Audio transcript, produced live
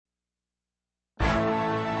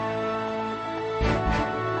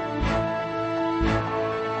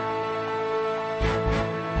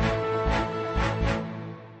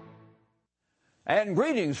And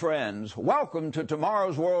greetings, friends. Welcome to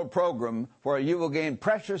Tomorrow's World program, where you will gain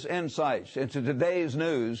precious insights into today's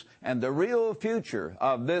news and the real future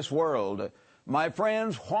of this world. My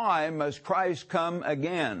friends, why must Christ come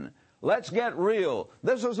again? Let's get real.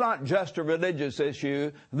 This is not just a religious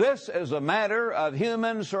issue. This is a matter of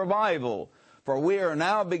human survival. For we are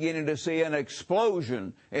now beginning to see an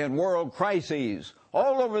explosion in world crises.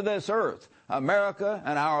 All over this earth, America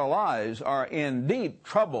and our allies are in deep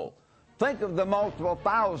trouble. Think of the multiple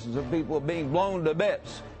thousands of people being blown to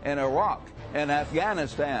bits in Iraq and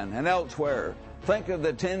Afghanistan and elsewhere. Think of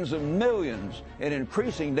the tens of millions in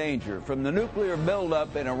increasing danger from the nuclear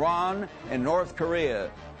buildup in Iran and North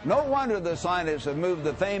Korea. No wonder the scientists have moved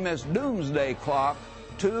the famous doomsday clock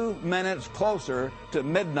 2 minutes closer to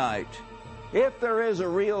midnight. If there is a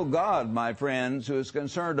real God, my friends, who is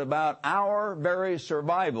concerned about our very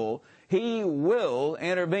survival, He will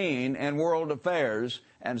intervene in world affairs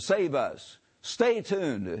and save us. Stay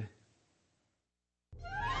tuned.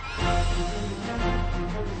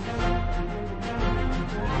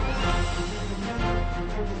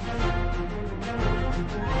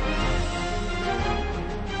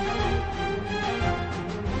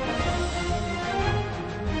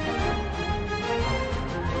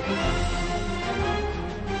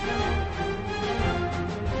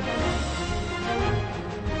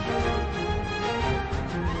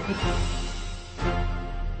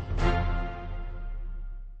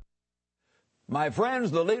 My friends,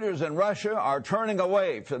 the leaders in Russia are turning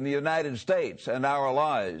away from the United States and our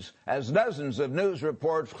allies, as dozens of news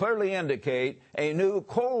reports clearly indicate a new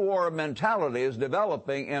Cold War mentality is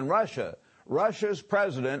developing in Russia. Russia's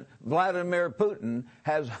President, Vladimir Putin,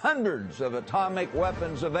 has hundreds of atomic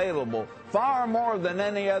weapons available, far more than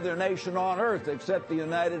any other nation on earth except the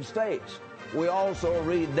United States. We also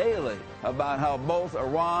read daily about how both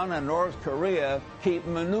Iran and North Korea keep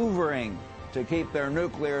maneuvering to keep their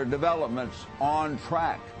nuclear developments on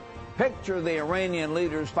track. Picture the Iranian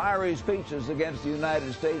leaders' fiery speeches against the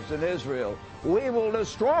United States and Israel. "We will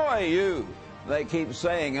destroy you," they keep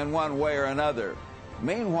saying in one way or another.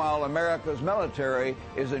 Meanwhile, America's military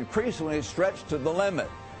is increasingly stretched to the limit.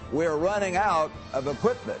 We're running out of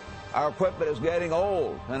equipment. Our equipment is getting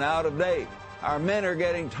old and out of date. Our men are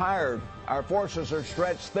getting tired. Our forces are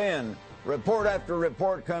stretched thin. Report after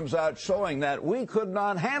report comes out showing that we could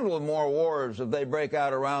not handle more wars if they break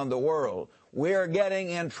out around the world. We are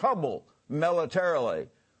getting in trouble militarily.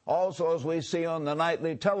 Also, as we see on the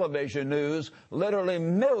nightly television news, literally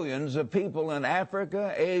millions of people in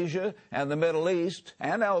Africa, Asia, and the Middle East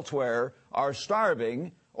and elsewhere are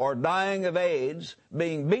starving or dying of AIDS,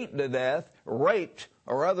 being beaten to death, raped,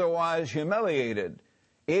 or otherwise humiliated.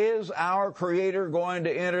 Is our Creator going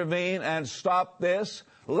to intervene and stop this?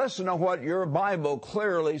 Listen to what your Bible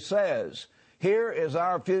clearly says. Here is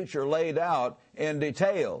our future laid out in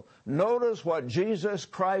detail. Notice what Jesus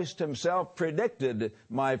Christ Himself predicted,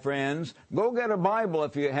 my friends. Go get a Bible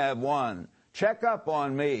if you have one. Check up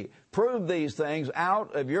on me. Prove these things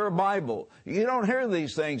out of your Bible. You don't hear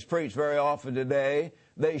these things preached very often today.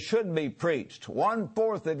 They should be preached.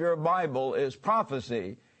 1/4 of your Bible is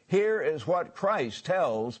prophecy. Here is what Christ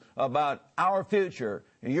tells about our future,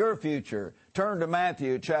 your future. Turn to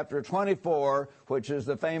Matthew chapter 24, which is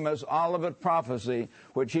the famous Olivet prophecy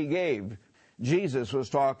which He gave. Jesus was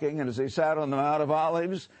talking, and as He sat on the Mount of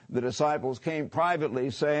Olives, the disciples came privately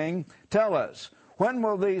saying, "Tell us, when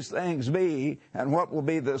will these things be, and what will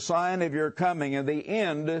be the sign of your coming and the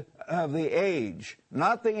end of the age?"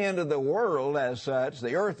 Not the end of the world as such.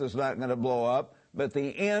 The earth is not going to blow up, but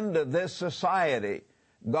the end of this society.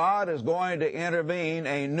 God is going to intervene.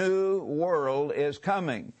 A new world is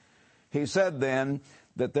coming. He said then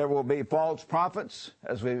that there will be false prophets,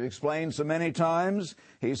 as we've explained so many times.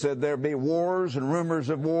 He said there'll be wars and rumors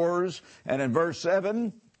of wars. And in verse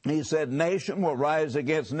 7, He said nation will rise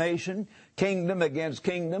against nation, kingdom against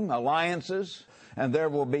kingdom, alliances, and there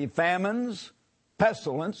will be famines,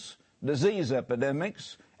 pestilence, disease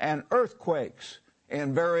epidemics, and earthquakes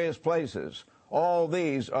in various places. All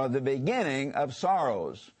these are the beginning of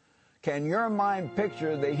sorrows. Can your mind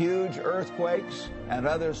picture the huge earthquakes and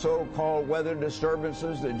other so-called weather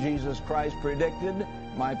disturbances that Jesus Christ predicted,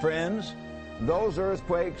 my friends? Those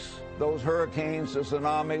earthquakes, those hurricanes, the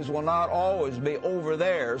tsunamis will not always be over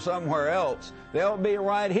there, somewhere else. They'll be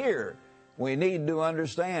right here. We need to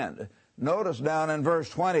understand. Notice down in verse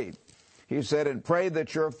 20, He said, "And pray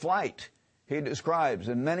that your flight," He describes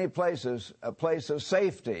in many places a place of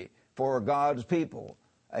safety for God's people,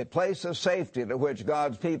 a place of safety to which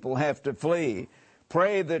God's people have to flee.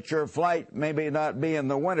 Pray that your flight maybe not be in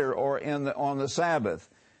the winter or on the Sabbath.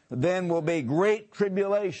 Then will be great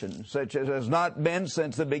tribulation, such as has not been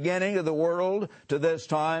since the beginning of the world to this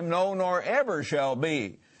time, no, nor ever shall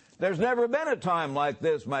be. There's never been a time like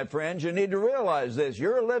this, my friends. You need to realize this.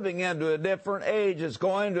 You're living into a different age. It's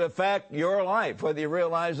going to affect your life, whether you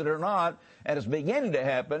realize it or not. And it's beginning to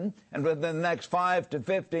happen. And within the next 5 to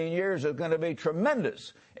 15 years, it's going to be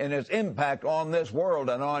tremendous in its impact on this world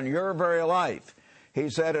and on your very life. He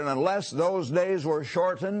said, and unless those days were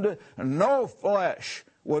shortened, no flesh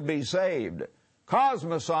would be saved.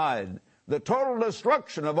 Cosmicide, the total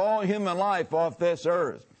destruction of all human life off this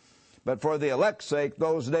earth. But for the elect's sake,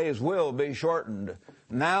 those days will be shortened.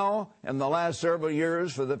 Now, in the last several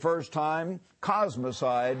years, for the first time,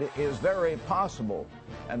 cosmicide is very possible.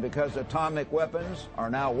 And because atomic weapons are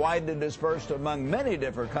now widely dispersed among many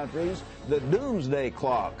different countries, the doomsday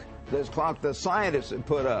clock, this clock the scientists have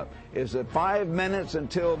put up, is at 5 minutes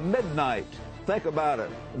until midnight. Think about it.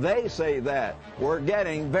 They say that. We're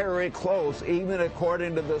getting very close, even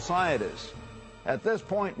according to the scientists. At this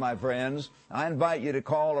point, my friends, I invite you to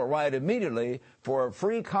call or write immediately for a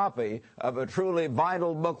free copy of a truly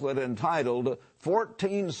vital booklet entitled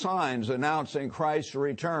 14 Signs Announcing Christ's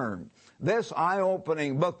Return. This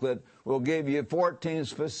eye-opening booklet will give you 14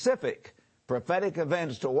 specific prophetic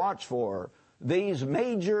events to watch for. These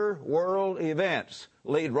major world events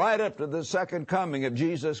lead right up to the second coming of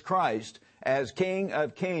Jesus Christ as King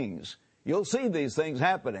of Kings. You'll see these things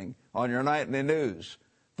happening on your nightly news.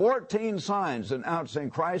 14 signs announcing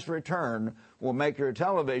Christ's return will make your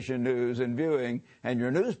television news and viewing and your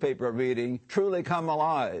newspaper reading truly come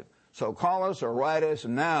alive. So call us or write us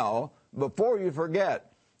now before you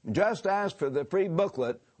forget. Just ask for the free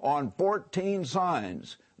booklet on 14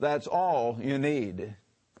 signs. That's all you need.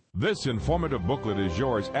 This informative booklet is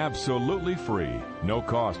yours absolutely free. No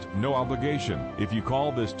cost, no obligation. If you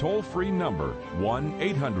call this toll-free number,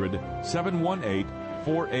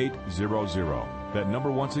 1-800-718-4800. That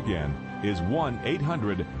number once again is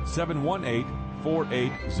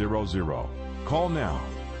 1-800-718-4800. Call now.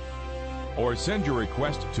 Or send your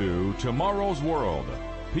request to Tomorrow's World,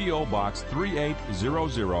 P.O. Box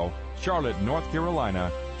 3800, Charlotte, North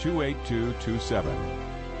Carolina, 28227.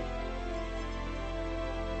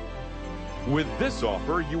 With this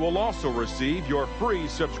offer, you will also receive your free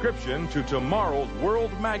subscription to Tomorrow's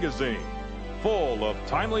World magazine, full of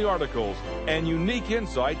timely articles and unique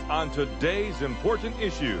insights on today's important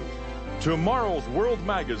issues. Tomorrow's World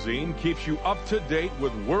magazine keeps you up to date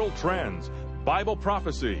with world trends, Bible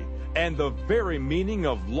prophecy, and the very meaning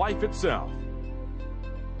of life itself.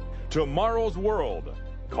 Tomorrow's World.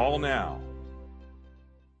 Call now.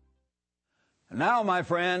 Now, my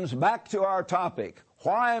friends, back to our topic.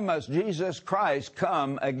 Why must Jesus Christ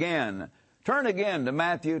come again? Turn again to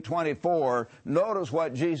Matthew 24. Notice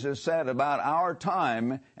what Jesus said about our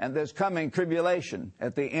time and this coming tribulation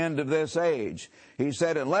at the end of this age. He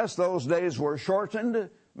said, unless those days were shortened,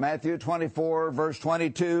 Matthew 24, verse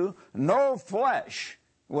 22, no flesh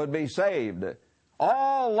would be saved.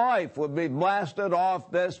 All life would be blasted off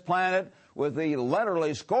this planet with the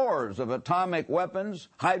literally scores of atomic weapons,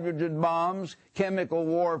 hydrogen bombs, chemical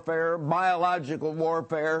warfare, biological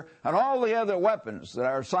warfare, and all the other weapons that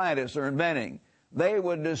our scientists are inventing. They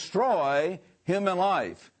would destroy human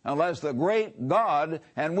life unless the great God,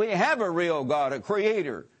 and we have a real God, a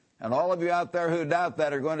creator, and all of you out there who doubt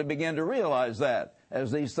that are going to begin to realize that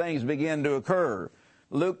as these things begin to occur.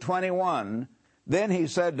 Luke 21, then he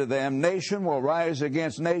said to them, nation will rise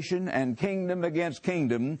against nation and kingdom against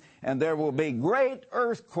kingdom, and there will be great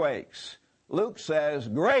earthquakes. Luke says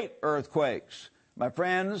great earthquakes. My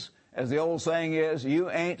friends, as the old saying is, you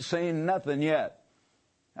ain't seen nothing yet.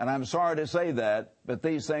 And I'm sorry to say that, but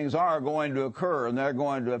these things are going to occur, and they're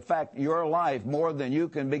going to affect your life more than you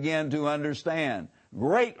can begin to understand.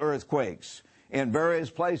 Great earthquakes in various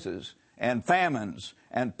places, and famines,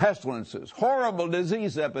 and pestilences, horrible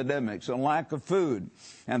disease epidemics, and lack of food.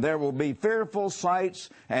 And there will be fearful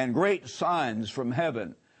sights and great signs from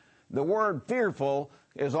heaven. The word fearful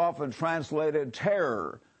is often translated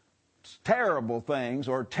terror. It's terrible things,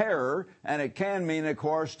 or terror, and it can mean, of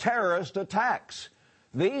course, terrorist attacks.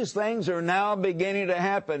 These things are now beginning to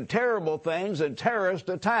happen, terrible things and terrorist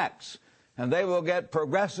attacks. And they will get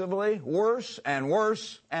progressively worse and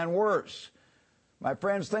worse and worse. My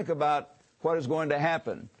friends, think about what is going to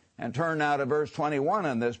happen. And turn now to verse 21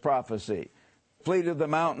 in this prophecy. Flee to the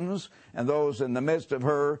mountains, and those in the midst of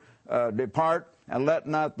her depart, and let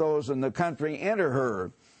not those in the country enter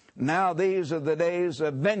her. Now these are the days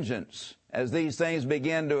of vengeance. As these things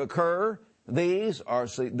begin to occur, these are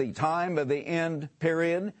the time of the end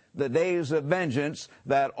period, the days of vengeance,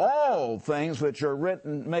 that all things which are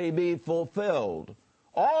written may be fulfilled.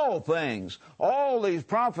 All things, all these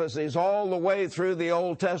prophecies all the way through the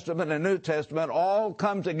Old Testament and New Testament all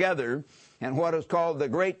come together in what is called the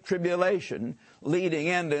Great Tribulation, leading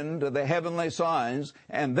into the heavenly signs,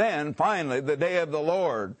 and then finally the day of the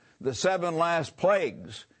Lord, the 7 last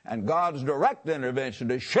plagues, and God's direct intervention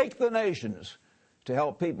to shake the nations, to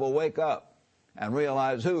help people wake up and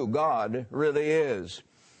realize who God really is.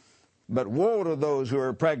 But woe to those who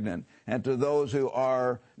are pregnant and to those who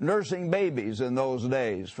are nursing babies in those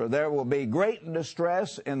days, for there will be great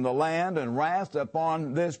distress in the land and wrath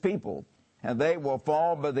upon this people, and they will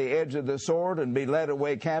fall by the edge of the sword and be led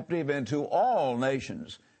away captive into all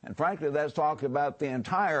nations. And frankly, that's talking about the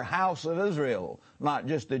entire house of Israel, not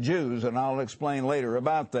just the Jews, and I'll explain later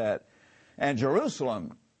about that. And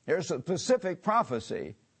Jerusalem, here's a specific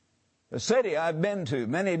prophecy. The city I've been to,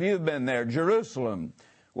 many of you have been there, Jerusalem,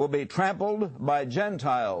 will be trampled by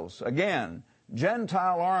Gentiles. Again,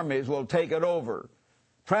 Gentile armies will take it over,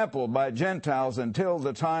 trampled by Gentiles until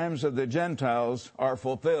the times of the Gentiles are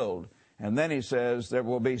fulfilled. And then he says there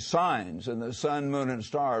will be signs in the sun, moon, and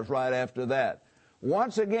stars right after that.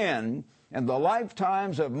 Once again, in the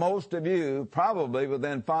lifetimes of most of you, probably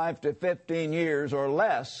within 5 to 15 years or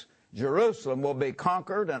less, Jerusalem will be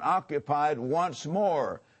conquered and occupied once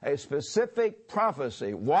more. A specific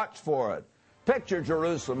prophecy. Watch for it. Picture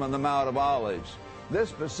Jerusalem and the Mount of Olives. This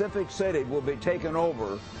specific city will be taken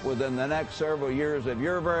over within the next several years of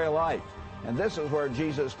your very life. And this is where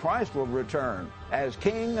Jesus Christ will return as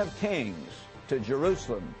King of Kings to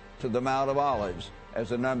Jerusalem, to the Mount of Olives,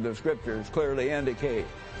 as a number of scriptures clearly indicate.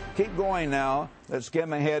 Keep going now. Let's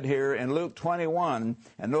skim ahead here in Luke 21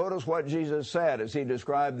 and notice what Jesus said as he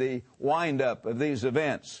described the wind-up of these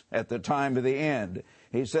events at the time of the end.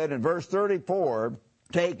 He said in verse 34,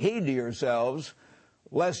 "Take heed to yourselves,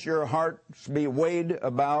 lest your hearts be weighed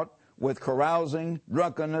about with carousing,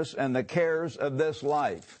 drunkenness, and the cares of this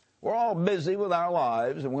life." We're all busy with our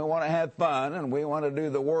lives, and we want to have fun, and we want to do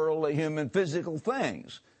the worldly, human, physical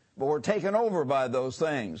things. But we're taken over by those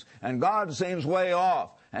things, and God seems way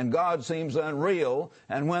off, and God seems unreal,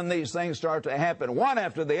 and when these things start to happen, one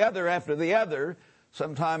after the other,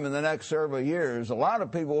 sometime in the next several years, a lot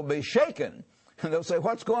of people will be shaken, and they'll say,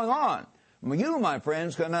 "What's going on?" Well, you, my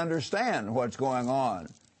friends, can understand what's going on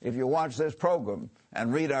if you watch this program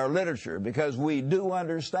and read our literature, because we do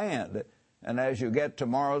understand. And as you get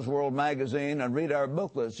Tomorrow's World magazine and read our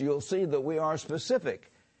booklets, you'll see that we are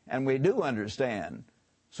specific, and we do understand.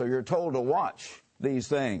 So you're told to watch these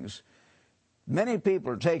things. Many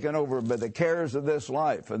people are taken over by the cares of this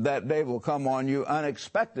life, and that day will come on you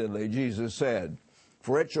unexpectedly, Jesus said.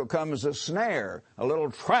 For it shall come as a snare, a little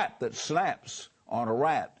trap that snaps on a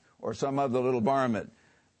rat or some other little varmint,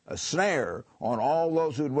 a snare on all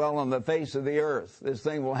those who dwell on the face of the earth. This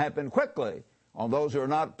thing will happen quickly on those who are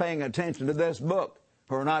not paying attention to this book,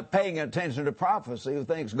 who are not paying attention to prophecy, who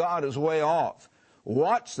thinks God is way off.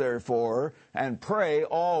 Watch, therefore, and pray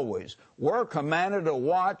always. We're commanded to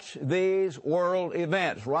watch these world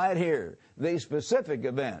events right here, these specific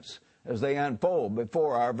events, as they unfold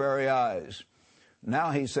before our very eyes.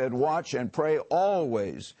 Now he said, watch and pray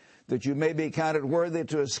always, that you may be counted worthy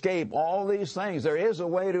to escape all these things. There is a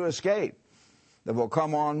way to escape that will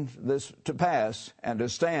come on this to pass and to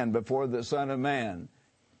stand before the Son of Man.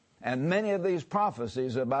 And many of these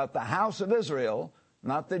prophecies about the house of Israel,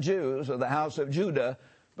 not the Jews or the house of Judah,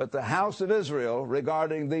 but the house of Israel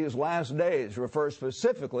regarding these last days refer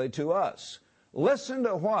specifically to us. Listen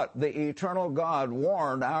to what the eternal God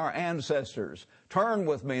warned our ancestors. Turn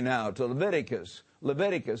with me now to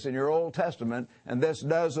Leviticus in your Old Testament, and this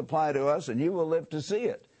does apply to us, and you will live to see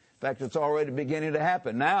it. In fact, it's already beginning to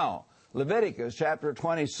happen now. Leviticus chapter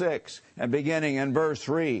 26, and beginning in verse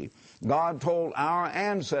 3. God told our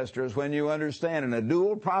ancestors, when you understand, in a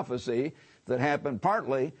dual prophecy that happened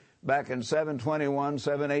partly back in 721,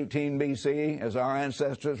 718 BC, as our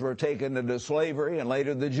ancestors were taken into slavery, and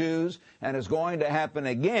later the Jews, and is going to happen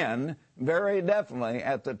again, very definitely,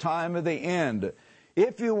 at the time of the end.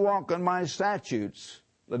 If you walk in my statutes,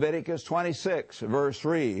 Leviticus 26, verse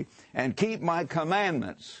 3, and keep my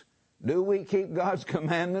commandments. Do we keep God's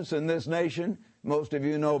commandments in this nation? Most of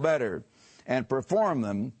you know better. And perform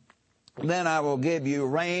them. Then I will give you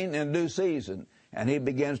rain in due season. And he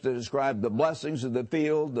begins to describe the blessings of the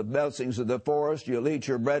field, the blessings of the forest. You'll eat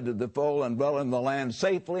your bread to the full and dwell in the land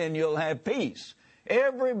safely, and you'll have peace.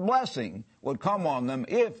 Every blessing would come on them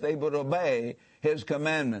if they would obey his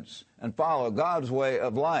commandments and follow God's way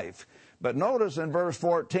of life. But notice in verse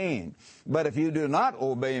 14, but if you do not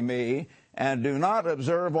obey me and do not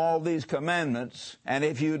observe all these commandments, and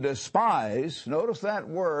if you despise, notice that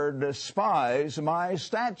word, despise my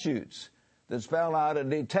statutes, that spell out in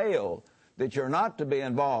detail that you're not to be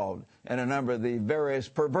involved in a number of the various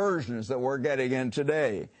perversions that we're getting in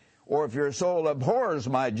today. Or if your soul abhors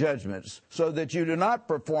my judgments, so that you do not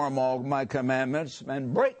perform all my commandments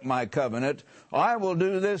and break my covenant, I will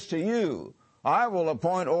do this to you. I will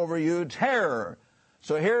appoint over you terror.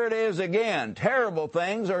 So here it is again. Terrible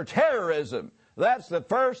things are terrorism. That's the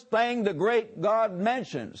first thing the great God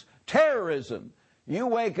mentions. Terrorism. You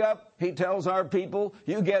wake up, he tells our people,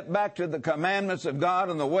 you get back to the commandments of God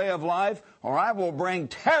and the way of life, or I will bring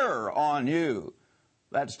terror on you.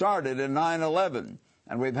 That started in 9/11,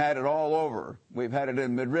 and we've had it all over. We've had it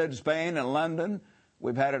in Madrid, Spain, and London.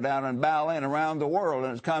 We've had it down in Bali and around the world,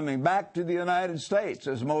 and it's coming back to the United States,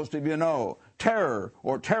 as most of you know. Terror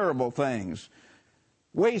or terrible things.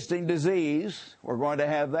 Wasting disease, we're going to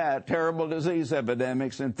have that. Terrible disease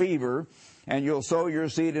epidemics and fever. And you'll sow your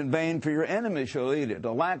seed in vain, for your enemies shall eat it.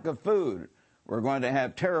 A lack of food. We're going to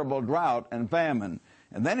have terrible drought and famine.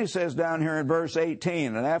 And then he says down here in verse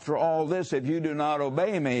 18, and after all this, if you do not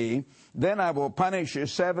obey me, then I will punish you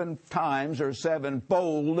 7 times or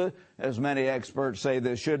sevenfold, as many experts say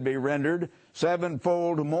this should be rendered,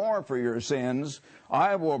 7-fold more for your sins.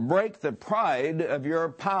 I will break the pride of your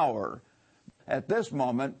power. At this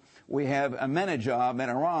moment, we have Ahmadinejad in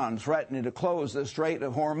Iran threatening to close the Strait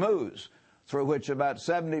of Hormuz, through which about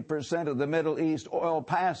 70% of the Middle East oil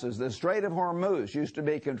passes. The Strait of Hormuz used to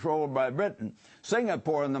be controlled by Britain.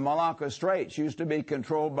 Singapore and the Malacca Straits used to be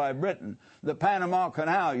controlled by Britain. The Panama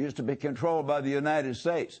Canal used to be controlled by the United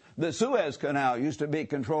States. The Suez Canal used to be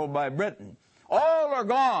controlled by Britain. All are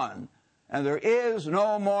gone, and there is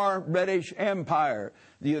no more British Empire.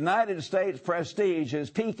 The United States prestige is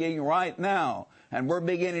peaking right now, and we're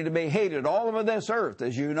beginning to be hated all over this earth,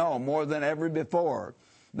 as you know, more than ever before.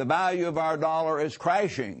 The value of our dollar is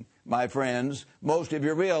crashing, my friends. Most of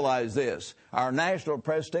you realize this. Our national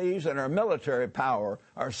prestige and our military power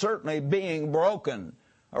are certainly being broken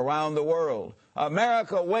around the world.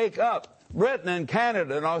 America, wake up. Britain and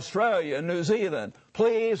Canada and Australia and New Zealand,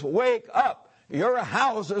 please wake up. Your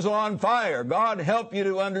house is on fire. God help you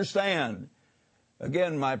to understand.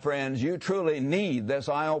 Again, my friends, you truly need this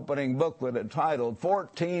eye-opening booklet entitled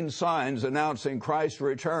 14 Signs Announcing Christ's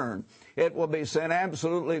Return. It will be sent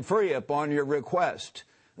absolutely free upon your request.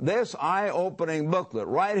 This eye-opening booklet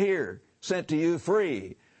right here, sent to you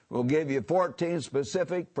free, will give you 14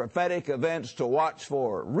 specific prophetic events to watch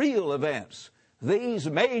for, real events. These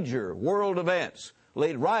major world events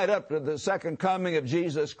lead right up to the second coming of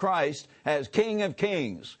Jesus Christ as King of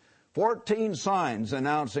Kings. 14 signs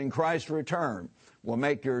announcing Christ's return will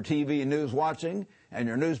make your TV news watching and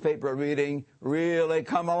your newspaper reading really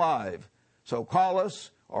come alive. So call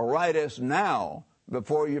us or write us now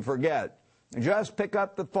before you forget. Just pick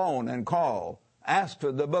up the phone and call. Ask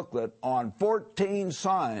for the booklet on 14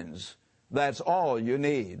 signs. That's all you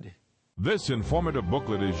need. This informative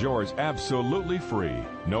booklet is yours absolutely free.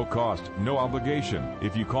 No cost, no obligation.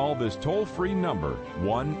 If you call this toll-free number,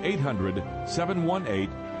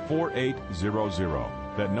 1-800-718-4800.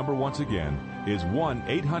 That number once again is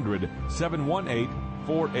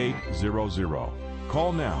 1-800-718-4800.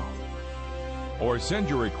 Call now. Or send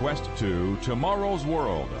your request to Tomorrow's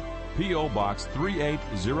World, P.O. Box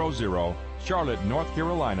 3800, Charlotte, North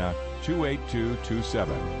Carolina,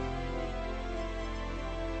 28227.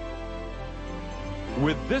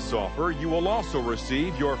 With this offer, you will also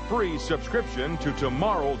receive your free subscription to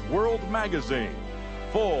Tomorrow's World magazine,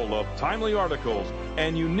 full of timely articles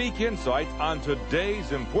and unique insights on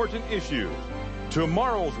today's important issues.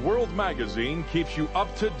 Tomorrow's World magazine keeps you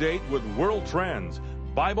up to date with world trends,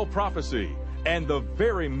 Bible prophecy, and the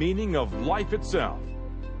very meaning of life itself.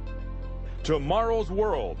 Tomorrow's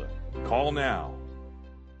World. Call now.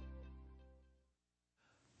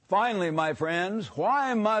 Finally, my friends,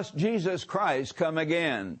 why must Jesus Christ come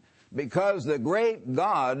again? Because the great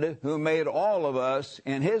God who made all of us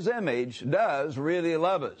in His image does really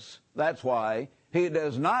love us. That's why He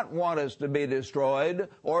does not want us to be destroyed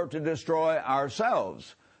or to destroy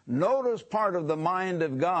ourselves. Notice part of the mind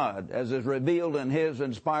of God as is revealed in His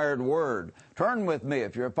inspired Word. Turn with me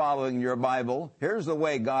if you're following your Bible. Here's the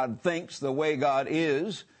way God thinks, the way God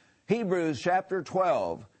is. Hebrews chapter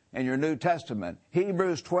 12 in your New Testament.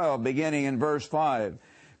 Hebrews 12 beginning in verse 5.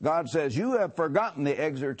 God says, "You have forgotten the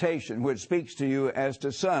exhortation which speaks to you as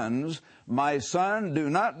to sons. My son, do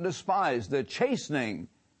not despise the chastening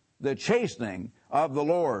of the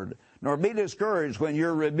Lord, nor be discouraged when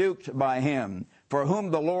you're rebuked by Him. For whom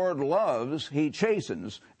the Lord loves, He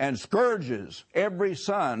chastens and scourges every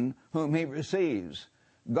son whom He receives."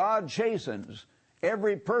 God chastens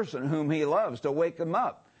every person whom He loves to wake them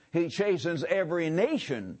up. He chastens every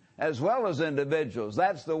nation as well as individuals.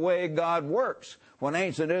 That's the way God works. When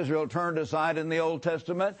ancient Israel turned aside in the Old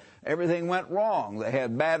Testament, everything went wrong. They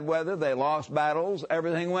had bad weather, they lost battles,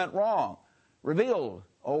 everything went wrong. Revealed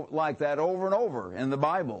like that over and over in the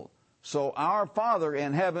Bible. So our Father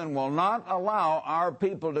in heaven will not allow our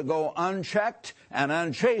people to go unchecked and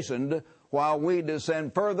unchastened while we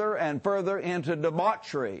descend further and further into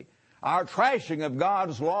debauchery. Our trashing of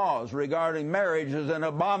God's laws regarding marriage is an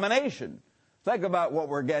abomination. Think about what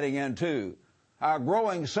we're getting into. Our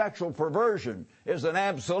growing sexual perversion is an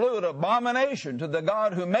absolute abomination to the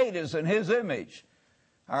God who made us in His image.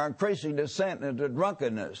 Our increasing descent into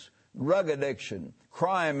drunkenness, drug addiction,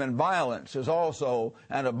 crime, and violence is also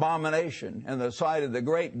an abomination in the sight of the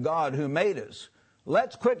great God who made us.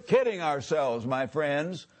 Let's quit kidding ourselves, my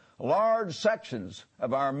friends. Large sections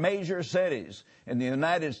of our major cities in the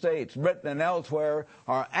United States, Britain, and elsewhere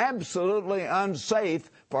are absolutely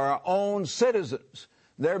unsafe for our own citizens.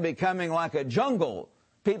 They're becoming like a jungle.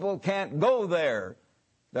 People can't go there.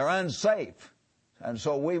 They're unsafe. And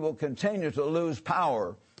so we will continue to lose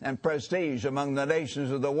power and prestige among the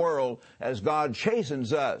nations of the world as God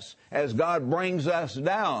chastens us, as God brings us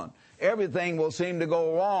down. Everything will seem to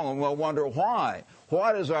go wrong, and we'll wonder why.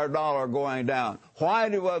 Why is our dollar going down? Why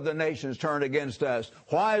do other nations turn against us?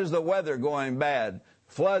 Why is the weather going bad?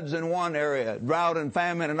 Floods in one area, drought and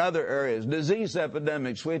famine in other areas, disease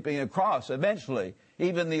epidemics sweeping across, eventually,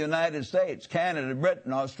 even the United States, Canada,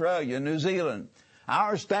 Britain, Australia, New Zealand.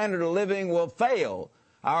 Our standard of living will fail.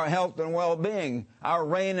 Our health and well-being, our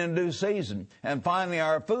rain in due season, and finally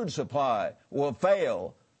our food supply will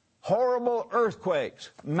fail. Horrible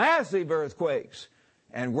earthquakes, massive earthquakes,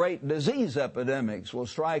 and great disease epidemics will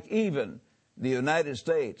strike even the United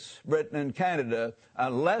States, Britain, and Canada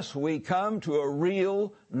unless we come to a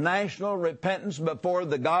real national repentance before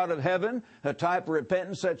the God of heaven, a type of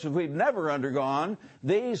repentance such as we've never undergone.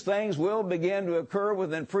 These things will begin to occur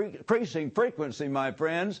with increasing frequency, my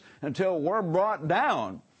friends, until we're brought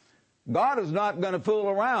down. God is not going to fool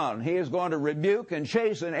around. He is going to rebuke and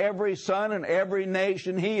chasten every son and every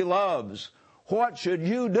nation He loves. What should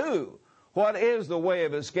you do? What is the way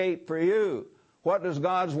of escape for you? What does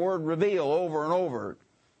God's Word reveal over and over?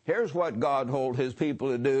 Here's what God told His people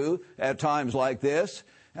to do at times like this.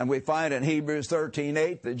 And we find in Hebrews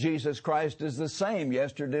 13:8 that Jesus Christ is the same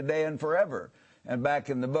yesterday, today, and forever. And back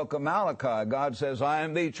in the book of Malachi, God says, I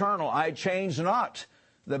am the eternal, I change not.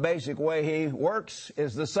 The basic way He works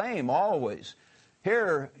is the same always.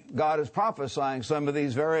 Here, God is prophesying some of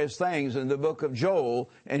these various things in the book of Joel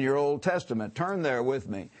in your Old Testament. Turn there with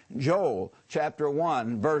me. Joel chapter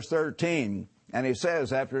 1, verse 13. And he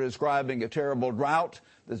says, after describing a terrible drought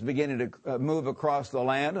that's beginning to move across the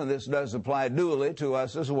land, and this does apply dually to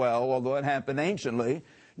us as well, although it happened anciently,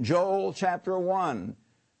 Joel chapter 1,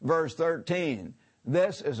 verse 13.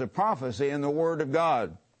 This is a prophecy in the Word of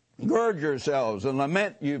God. Gird yourselves and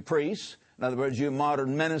lament, you priests, in other words, you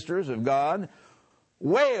modern ministers of God.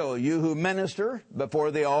 Wail, you who minister before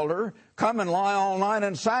the altar. Come and lie all night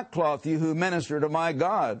in sackcloth, you who minister to my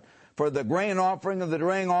God. For the grain offering and the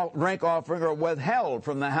drink offering are withheld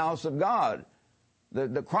from the house of God.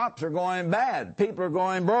 The crops are going bad. People are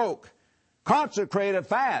going broke. Consecrate a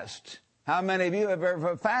fast. How many of you have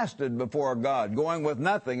ever fasted before God, going with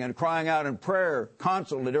nothing and crying out in prayer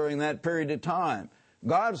constantly during that period of time?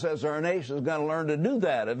 God says our nation is going to learn to do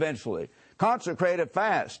that eventually. Consecrate a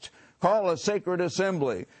fast. Call a sacred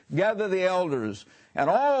assembly. Gather the elders and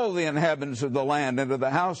all the inhabitants of the land into the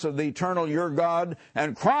house of the eternal your God,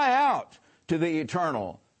 and cry out to the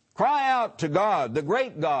eternal. Cry out to God, the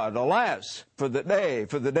great God. Alas, for the day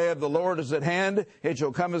of the Lord is at hand. It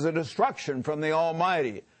shall come as a destruction from the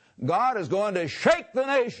Almighty. God is going to shake the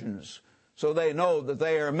nations so they know that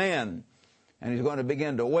they are men. And He's going to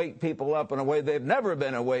begin to wake people up in a way they've never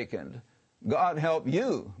been awakened. God help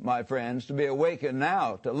you, my friends, to be awakened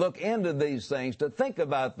now, to look into these things, to think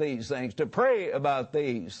about these things, to pray about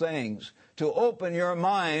these things, to open your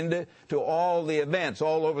mind to all the events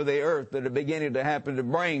all over the earth that are beginning to happen to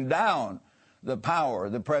bring down the power,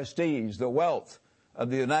 the prestige, the wealth of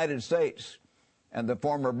the United States and the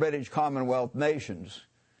former British Commonwealth nations.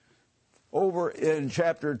 Over in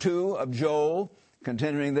chapter 2 of Joel,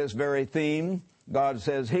 continuing this very theme, God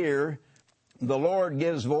says here, the Lord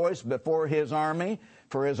gives voice before His army,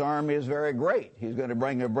 for His army is very great. He's going to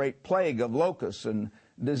bring a great plague of locusts and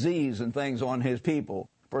disease and things on His people.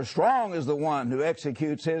 For strong is the one who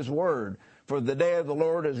executes His word. For the day of the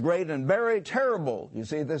Lord is great and very terrible. You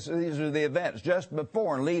see, these are the events just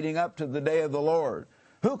before and leading up to the day of the Lord.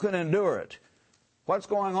 Who can endure it? What's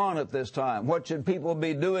going on at this time? What should people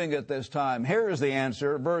be doing at this time? Here's the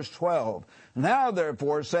answer, verse 12. Now,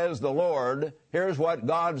 therefore, says the Lord, here's what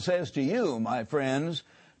God says to you, my friends,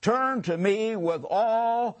 turn to me with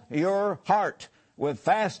all your heart, with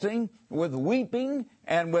fasting, with weeping,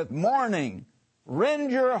 and with mourning.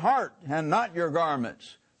 Rend your heart and not your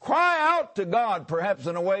garments. Cry out to God, perhaps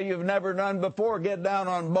in a way you've never done before. Get down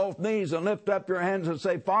on both knees and lift up your hands and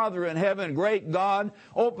say, Father in heaven, great God,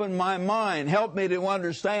 open my mind. Help me to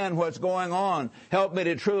understand what's going on. Help me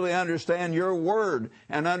to truly understand your word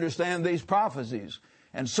and understand these prophecies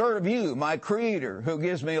and serve you, my Creator, who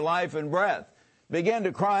gives me life and breath. Begin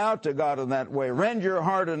to cry out to God in that way. Rend your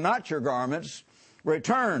heart and not your garments.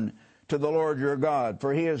 Return to the Lord your God,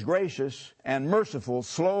 for he is gracious and merciful,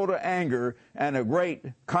 slow to anger, and of great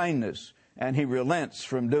kindness, and he relents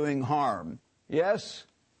from doing harm. Yes,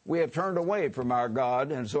 we have turned away from our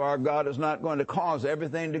God, and so our God is not going to cause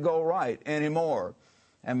everything to go right anymore.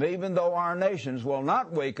 And even though our nations will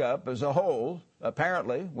not wake up as a whole,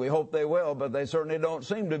 apparently, we hope they will, but they certainly don't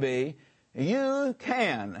seem to be, you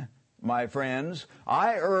can. My friends,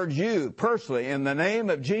 I urge you personally in the name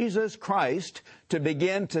of Jesus Christ to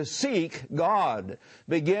begin to seek God.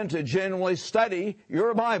 Begin to genuinely study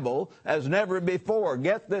your Bible as never before.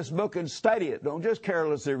 Get this book and study it. Don't just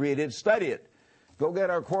carelessly read it, study it. Go get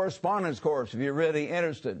our correspondence course if you're really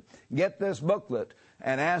interested. Get this booklet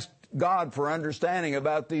and ask God for understanding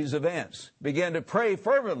about these events. Begin to pray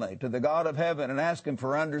fervently to the God of heaven and ask Him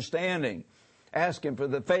for understanding. Ask Him for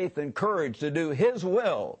the faith and courage to do His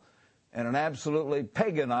will in an absolutely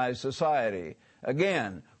paganized society.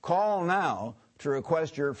 Again, call now to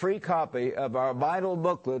request your free copy of our vital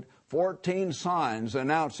booklet, 14 Signs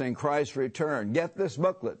Announcing Christ's Return. Get this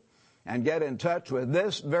booklet and get in touch with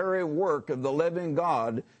this very work of the living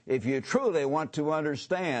God if you truly want to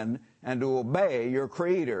understand and to obey your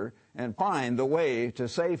Creator and find the way to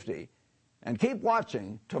safety. And keep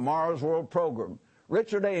watching tomorrow's World program.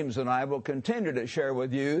 Richard Ames and I will continue to share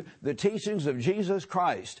with you the teachings of Jesus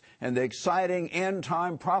Christ and the exciting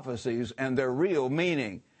end-time prophecies and their real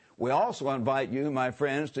meaning. We also invite you, my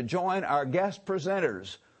friends, to join our guest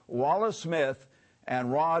presenters, Wallace Smith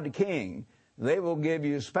and Rod King. They will give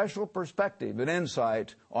you special perspective and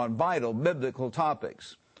insight on vital biblical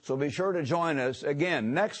topics. So be sure to join us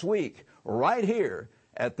again next week, right here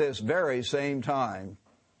at this very same time.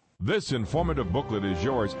 This informative booklet is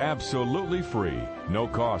yours absolutely free. No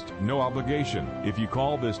cost, no obligation. If you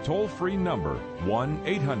call this toll-free number,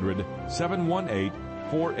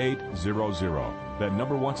 1-800-718-4800. That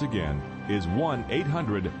number once again is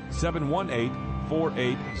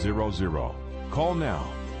 1-800-718-4800. Call now.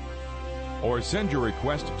 Or send your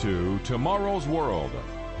request to Tomorrow's World,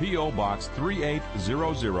 P.O. Box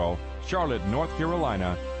 3800, Charlotte, North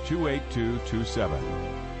Carolina, 28227.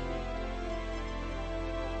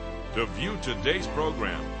 To view today's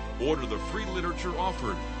program, order the free literature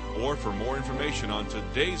offered, or for more information on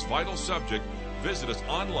today's vital subject, visit us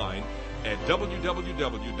online at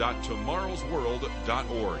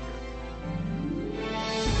www.tomorrowsworld.org.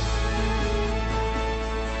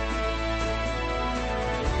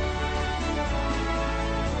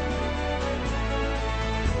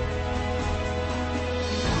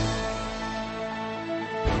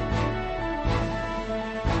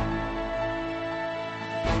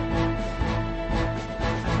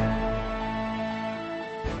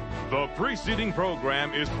 The preceding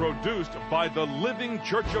program is produced by the Living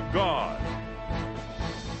Church of God.